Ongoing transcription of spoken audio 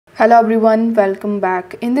Hello everyone, welcome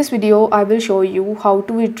back. In this video, I will show you how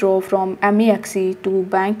to withdraw from MEXC to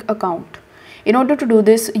bank account. In order to do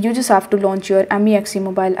this, you just have to launch your MEXC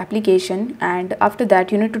mobile application, and after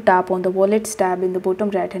that you need to tap on the Wallets tab in the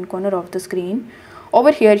bottom right hand corner of the screen.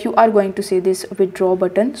 Over here you are going to see this withdraw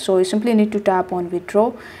button, so you simply need to tap on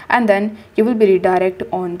withdraw and then you will be redirected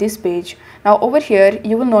on this page. Now over here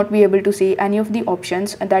you will not be able to see any of the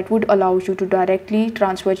options that would allow you to directly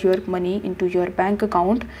transfer your money into your bank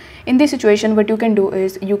account. In this situation, what you can do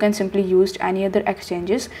is you can simply use any other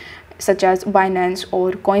exchanges such as Binance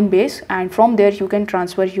or Coinbase, and from there you can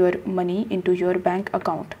transfer your money into your bank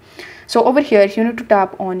account. So over here you need to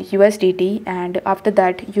tap on USDT, and after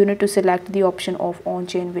that you need to select the option of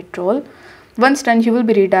on-chain withdrawal. Once done, you will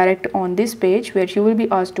be redirected on this page where you will be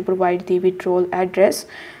asked to provide the withdrawal address.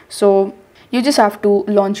 So you just have to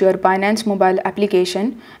launch your Binance mobile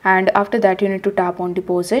application, and after that you need to tap on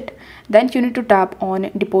deposit. Then you need to tap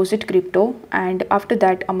on deposit crypto, and after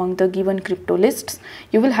that among the given crypto lists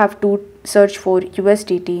you will have to search for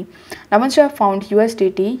USDT. Now once you have found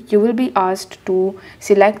USDT, you will be asked to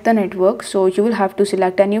select the network. So you will have to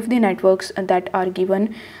select any of the networks that are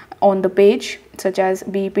given on the page, such as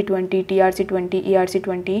BEP20, TRC20,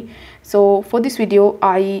 ERC20. So for this video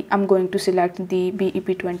I am going to select the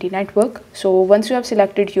BEP20 network. So once you have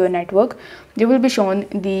selected your network, you will be shown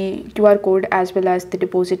the QR code as well as the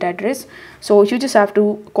deposit address. So you just have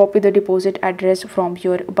to copy the deposit address from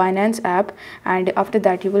your Binance app, and after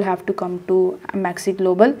that you will have to come to MEXC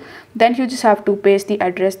Global. Then you just have to paste the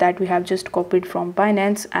address that we have just copied from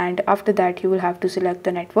Binance, and after that you will have to select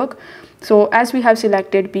the network. So as we have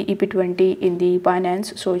selected BEP20 in the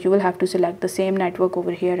Binance, so you will have to select the same network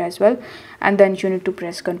over here as well, and then you need to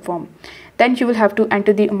press confirm. Then you will have to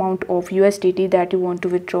enter the amount of USDT that you want to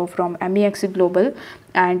withdraw from MEXC Global,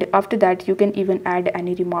 and after that you can even add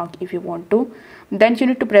any remark if you want to. Then you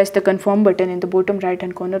need to press the confirm button in the bottom right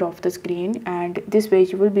hand corner of the screen, and this way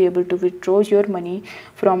you will be able to withdraw your money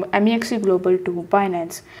from MEXC Global to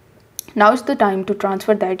Binance. Now is the time to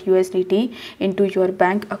transfer that USDT into your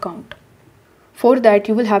bank account. For that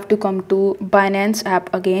you will have to come to Binance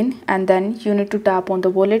app again, and then you need to tap on the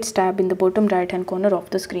Wallets tab in the bottom right hand corner of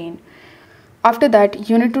the screen. After that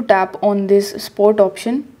you need to tap on this spot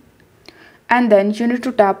option, and then you need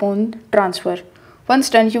to tap on transfer. Once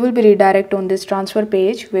done, you will be redirected on this transfer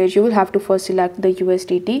page where you will have to first select the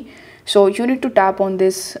USDT. So you need to tap on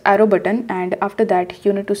this arrow button, and after that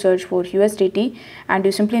you need to search for USDT, and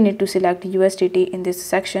you simply need to select USDT in this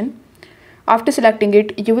section. After selecting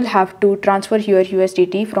it, you will have to transfer your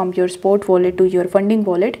USDT from your spot wallet to your funding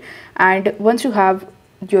wallet, and once you have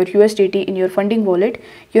your USDT in your funding wallet,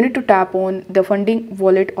 you need to tap on the funding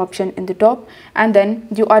wallet option in the top, and then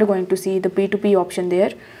you are going to see the P2P option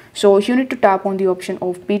there. So you need to tap on the option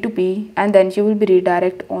of P2P, and then you will be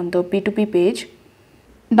redirected on the P2P page.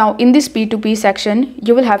 Now in this P2P section,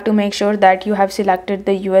 you will have to make sure that you have selected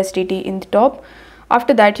the USDT in the top.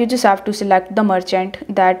 After that you just have to select the merchant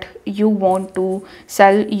that you want to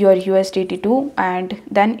sell your USDT to, and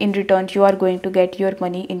then in return you are going to get your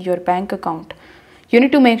money in your bank account. You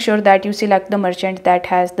need to make sure that you select the merchant that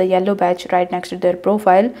has the yellow badge right next to their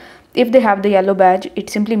profile. If they have the yellow badge, it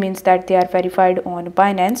simply means that they are verified on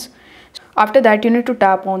Binance. After that you need to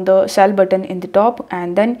tap on the sell button in the top,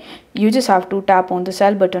 and then you just have to tap on the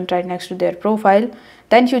sell button right next to their profile.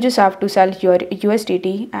 Then you just have to sell your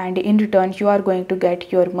USDT, and in return you are going to get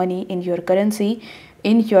your money in your currency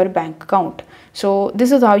in your bank account. So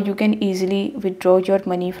this is how you can easily withdraw your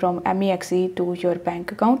money from MEXC to your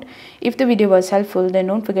bank account. If the video was helpful, then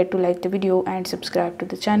don't forget to like the video and subscribe to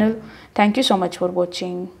the channel. Thank you so much for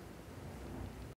watching.